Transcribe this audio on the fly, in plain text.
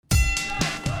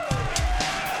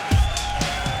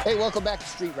Hey, welcome back to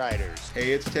Street Riders.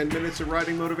 Hey, it's 10 minutes of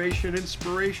riding motivation,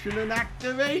 inspiration, and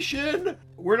activation.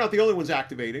 We're not the only ones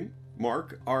activating.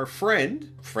 Mark, our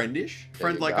friend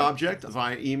like object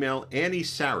via email, Annie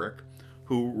Sarek,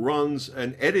 who runs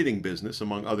an editing business,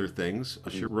 among other things.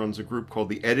 She runs a group called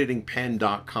the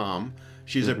editingpen.com.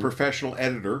 She's a professional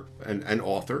editor and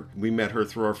author. We met her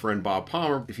through our friend Bob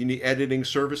Palmer. If you need editing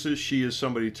services, she is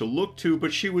somebody to look to,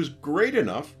 but she was great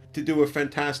enough to do a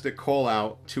fantastic call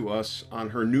out to us on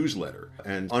her newsletter.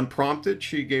 And unprompted,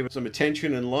 she gave some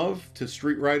attention and love to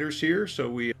Street Riders here, so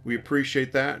we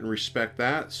appreciate that and respect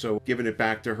that. So giving it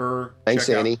back to her. Thanks,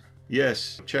 Annie.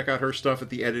 Yes, check out her stuff at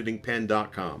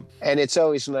theeditingpen.com. And it's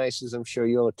always nice, as I'm sure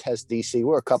you'll attest, DC.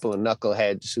 We're a couple of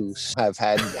knuckleheads who have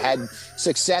had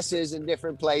successes in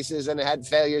different places and had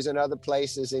failures in other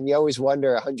places. And you always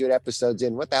wonder 100 episodes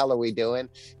in, what the hell are we doing?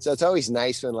 So it's always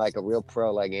nice when like a real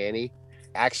pro like Annie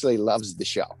actually loves the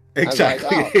show.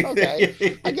 Exactly. Like, oh,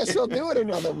 okay. I guess we'll do it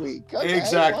another week. Okay,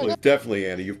 exactly. Definitely,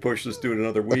 Annie. You've pushed us to do it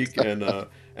another week,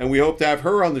 and we hope to have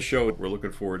her on the show. We're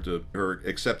looking forward to her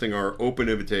accepting our open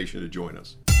invitation to join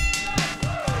us.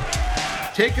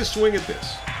 Take a swing at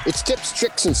this. It's tips,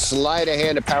 tricks, and sleight of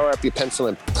hand to power up your pencil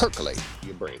and percolate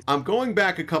your brain. I'm going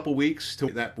back a couple weeks to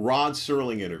that Rod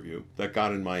Serling interview that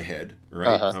got in my head,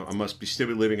 right? I must be still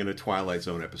living in a Twilight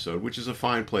Zone episode, which is a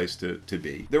fine place to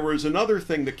be. There was another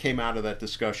thing that came out of that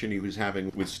discussion he was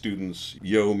having with students,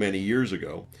 many years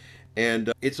ago.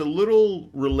 And it's a little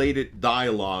related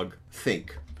dialogue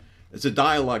think. It's a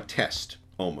dialogue test,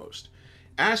 almost.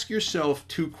 Ask yourself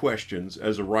two questions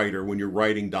as a writer when you're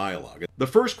writing dialogue. The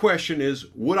first question is,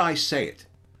 would I say it?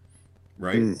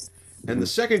 Right? And the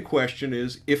second question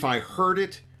is, if I heard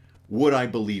it, would I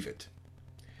believe it?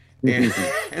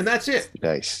 And that's it.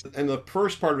 Nice. And the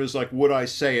first part of it is like, would I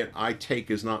say it? I take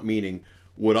as not meaning,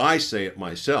 would I say it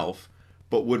myself,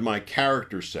 but would my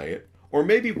character say it? Or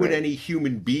maybe would any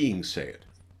human being say it?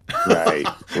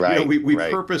 Right. We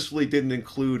purposefully didn't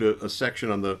include a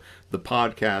section on the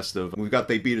podcast of, we've got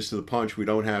They Beat Us to the Punch.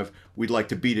 We'd like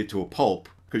to beat it to a pulp,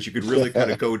 because you could really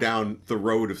kind of go down the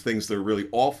road of things that are really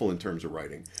awful in terms of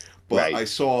writing. But I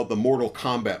saw the Mortal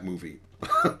Kombat movie,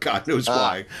 God knows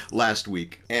why, last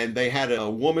week. And they had a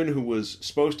woman who was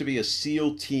supposed to be a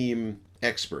SEAL team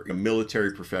expert, a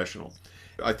military professional.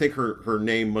 I think her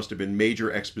name must have been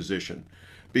Major Exposition,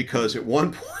 because at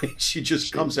one point she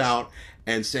just comes out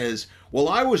and says, well,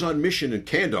 I was on mission in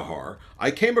Kandahar.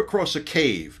 I came across a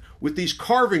cave with these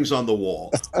carvings on the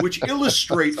wall, which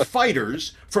illustrate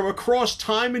fighters from across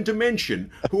time and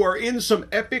dimension who are in some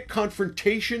epic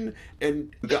confrontation,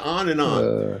 and on and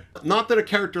on. Not that a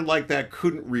character like that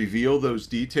couldn't reveal those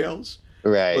details,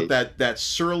 right? But that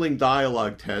Serling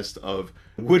dialogue test of,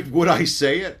 would I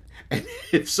say it? And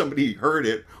if somebody heard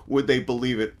it, would they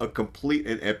believe it? A complete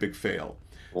and epic fail.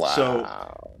 Wow.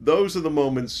 So those are the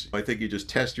moments I think you just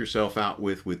test yourself out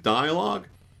with dialogue,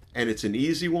 and it's an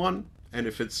easy one. And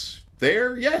if it's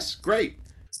there, yes, great.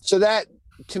 So that,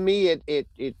 to me,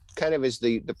 it kind of is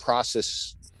the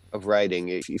process of writing.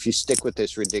 If you stick with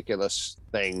this ridiculous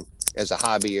thing as a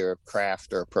hobby or a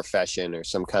craft or a profession or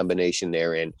some combination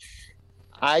therein,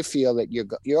 I feel that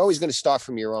you're always going to start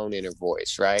from your own inner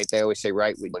voice, right? They always say,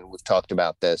 right, when we've talked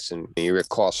about this and you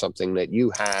recall something that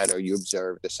you had or you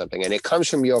observed or something, and it comes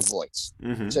from your voice.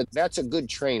 So that's a good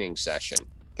training session,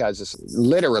 because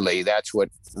literally that's what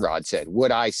Rod said.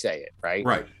 Would I say it, right?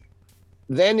 Right.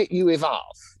 Then you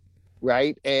evolve,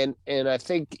 right? And I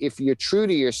think if you're true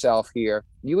to yourself here,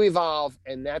 you evolve,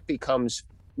 and that becomes,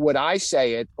 would I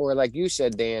say it? Or like you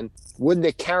said, Dan, would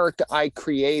the character I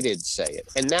created say it?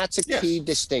 And that's a key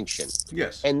distinction.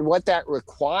 Yes. And what that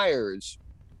requires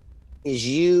is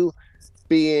you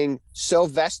being so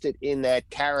vested in that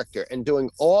character and doing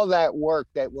all that work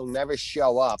that will never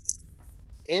show up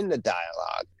in the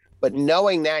dialogue, but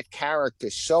knowing that character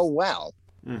so well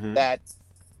that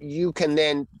you can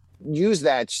then use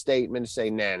that statement to say,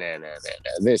 nah,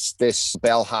 this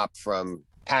bellhop from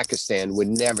Pakistan would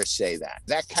never say that.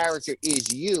 That character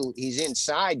is you. He's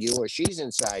inside you, or she's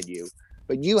inside you,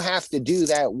 but you have to do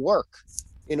that work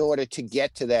in order to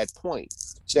get to that point.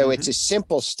 So it's a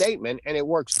simple statement, and it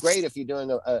works great if you're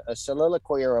doing a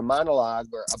soliloquy or a monologue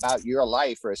or about your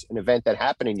life or an event that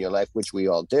happened in your life, which we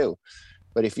all do.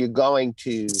 But if you're going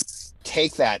to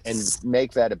take that and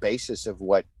make that a basis of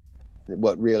what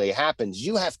really happens,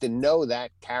 you have to know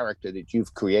that character that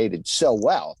you've created so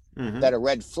well that a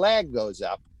red flag goes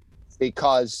up,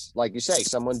 because, like you say,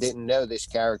 someone didn't know this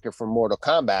character from Mortal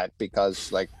Kombat,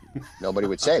 because like nobody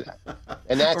would say that.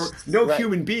 And that's or no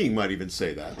human being might even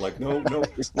say that. Like no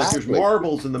Exactly. Like there's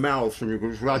marbles in the mouth and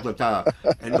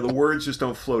the words just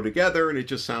don't flow together, and it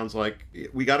just sounds like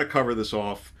we got to cover this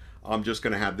off. I'm just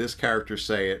going to have this character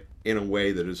say it in a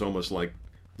way that is almost like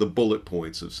the bullet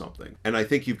points of something. And I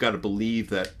think you've got to believe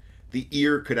that the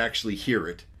ear could actually hear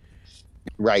it.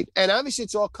 Right. And obviously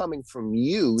it's all coming from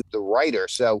you, the writer.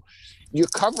 So you're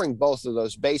covering both of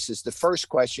those bases. The first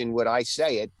question, would I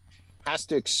say it, has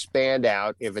to expand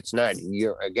out. If it's not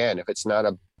if it's not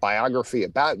a biography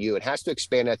about you, it has to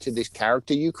expand out to this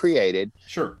character you created.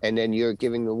 Sure. And then you're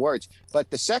giving the words. But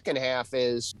the second half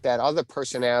is that other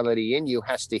personality in you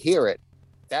has to hear it.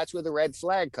 That's where the red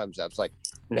flag comes up. It's like,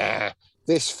 nah,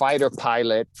 this fighter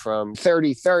pilot from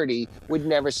 3030 would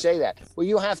never say that. Well,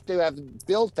 you have to have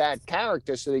built that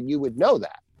character so that you would know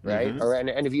that, right? Mm-hmm.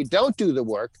 And if you don't do the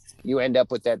work, you end up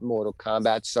with that Mortal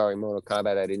Kombat. Sorry, Mortal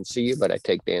Kombat, I didn't see you, but I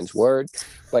take Dan's word.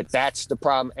 But that's the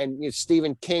problem. And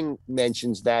Stephen King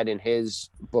mentions that in his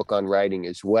book on writing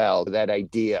as well, that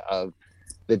idea of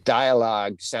the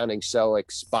dialogue sounding so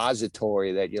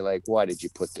expository that you're like, why did you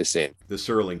put this in? The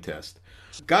Serling test.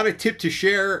 Got a tip to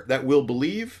share that we'll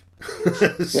believe?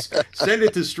 Send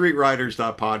it to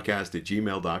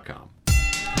streetwriters.podcast@gmail.com.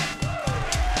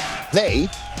 They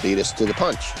beat us to the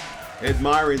punch.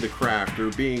 Admiring the craft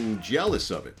or being jealous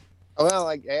of it.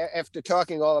 Well, after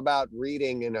talking all about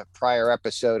reading in a prior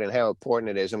episode and how important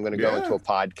it is, I'm going to go into a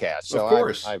podcast. So of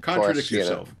course, contradict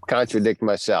yourself. Contradict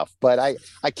myself. But I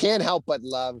can't help but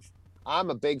love.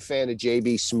 I'm a big fan of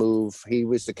J.B. Smoove. He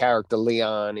was the character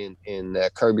Leon in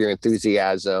Curb Your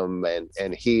Enthusiasm,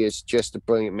 and he is just a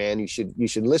brilliant man. You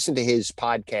should listen to his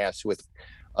podcast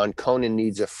on Conan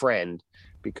Needs a Friend,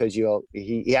 because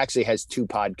he actually has two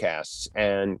podcasts,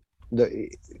 and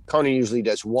Conan usually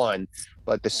does one,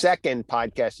 but the second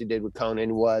podcast he did with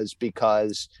Conan was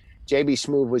because J.B.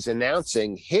 Smoove was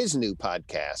announcing his new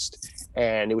podcast,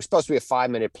 and it was supposed to be a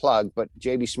 5-minute plug, but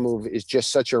J.B. Smoove is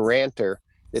just such a ranter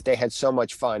that they had so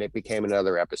much fun, it became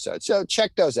another episode. So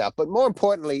check those out. But more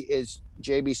importantly is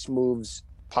J.B. Smoove's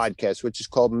podcast, which is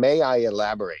called May I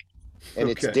Elaborate? And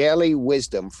it's daily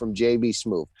wisdom from J.B.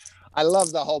 Smoove. I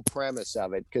love the whole premise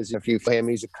of it, because if you him,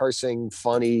 he's a cursing,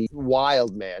 funny,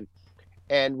 wild man.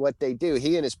 And what they do,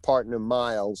 he and his partner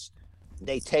Miles,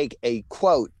 they take a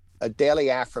quote, a daily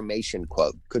affirmation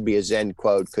quote, could be a Zen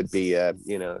quote, could be a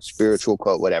spiritual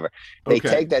quote, whatever. They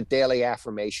take that daily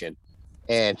affirmation,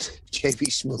 and J.B.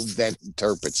 Smoove then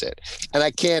interprets it. And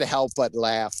I can't help but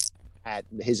laugh at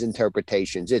his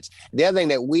interpretations. It's the other thing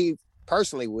that we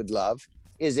personally would love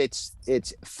is it's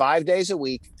 5 days a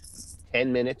week,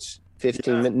 10 minutes,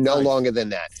 15 minutes, no longer than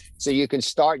that. So you can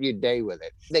start your day with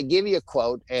it. They give you a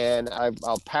quote, and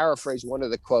I'll paraphrase one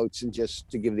of the quotes, and just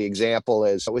to give the example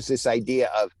it was this idea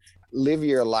of live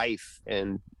your life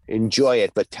and enjoy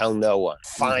it, but tell no one.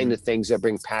 Find the things that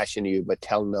bring passion to you, but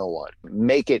tell no one.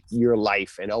 Make it your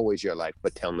life and always your life,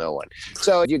 but tell no one.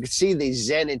 So you can see these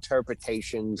Zen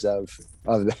interpretations of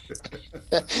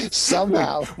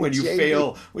somehow when you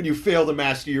fail to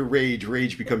master your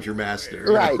rage becomes your master.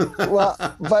 Right. Well,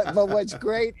 but what's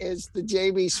great is the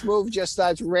J.B. Smoove just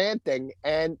starts ranting,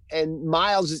 and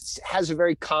Miles has a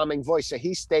very calming voice, so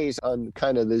he stays on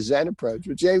kind of the Zen approach.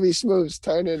 But J.B. Smoove's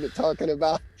turning to talking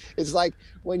about, it's like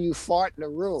when you fart in a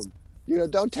room,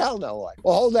 don't tell no one.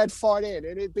 Well, hold that fart in,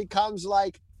 and it becomes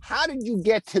like, how did you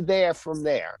get to there from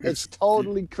there? It's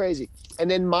totally crazy. And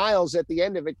then Miles at the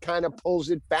end of it kind of pulls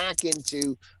it back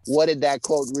into, what did that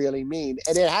quote really mean?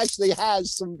 And it actually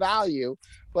has some value,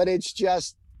 but it's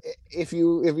just, if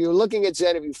you're looking at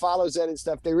Zen, if you follow Zen and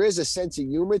stuff, there is a sense of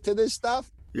humor to this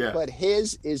stuff. Yeah. But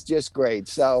his is just great.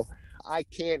 So I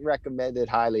can't recommend it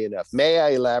highly enough. May I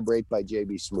Elaborate by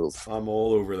J.B. Smoove. I'm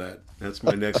all over that. That's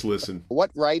my next listen. What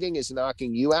writing is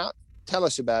knocking you out? Tell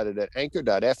us about it at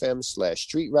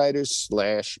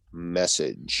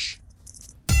anchor.fm/streetwriters/message.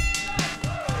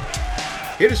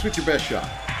 Hit us with your best shot.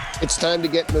 It's time to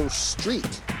get no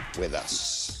street with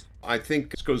us. I think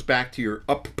this goes back to your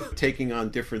taking on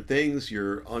different things.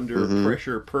 You're under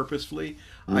pressure purposefully.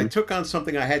 I took on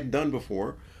something I hadn't done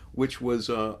before, which was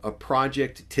a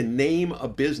project to name a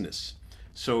business.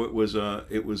 So it was a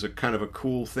kind of a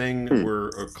cool thing where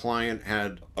a client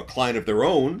had a client of their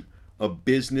own, a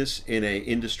business in an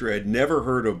industry I'd never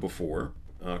heard of before,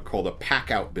 called a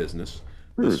pack-out business.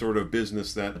 The sort of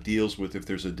business that deals with if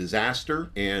there's a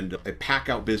disaster and a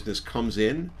pack-out business comes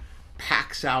in,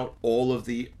 packs out all of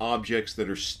the objects that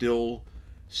are still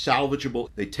salvageable.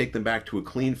 They take them back to a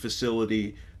clean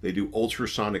facility. They do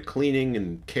ultrasonic cleaning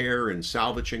and care and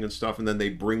salvaging and stuff, and then they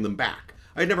bring them back.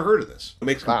 I'd never heard of this. It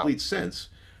makes complete sense.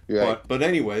 Right. But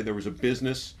anyway, there was a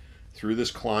business through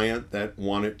this client that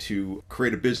wanted to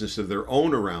create a business of their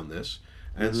own around this.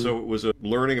 And so it was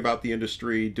learning about the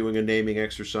industry, doing a naming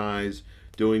exercise,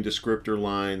 doing descriptor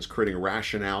lines, creating a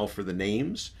rationale for the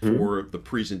names for the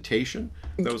presentation.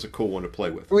 That was a cool one to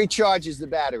play with. Recharges the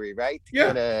battery, right?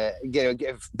 Yeah.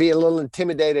 Be a little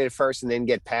intimidated at first and then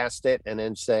get past it and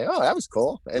then say, oh, that was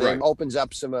cool. And then opens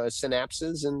up some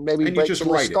synapses and maybe breaks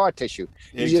some scar tissue.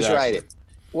 You just write it.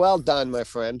 Well done, my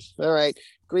friend. All right.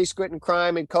 Grease, Grit, and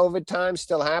Crime in COVID time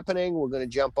still happening. We're going to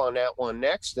jump on that one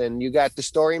next. And you got the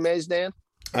Story Maze, Dan?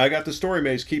 I got the Story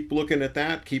Maze. Keep looking at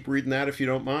that. Keep reading that if you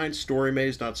don't mind.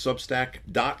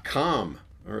 Storymaze.substack.com.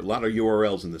 There are a lot of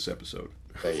URLs in this episode.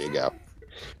 There you go.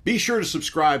 Be sure to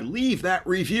subscribe. Leave that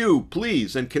review,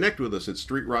 please. And connect with us at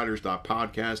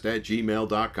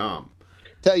streetriders.podcast@gmail.com.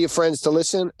 Tell your friends to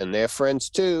listen and their friends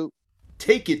too.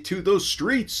 Take it to those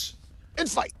streets.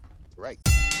 And fight. Right.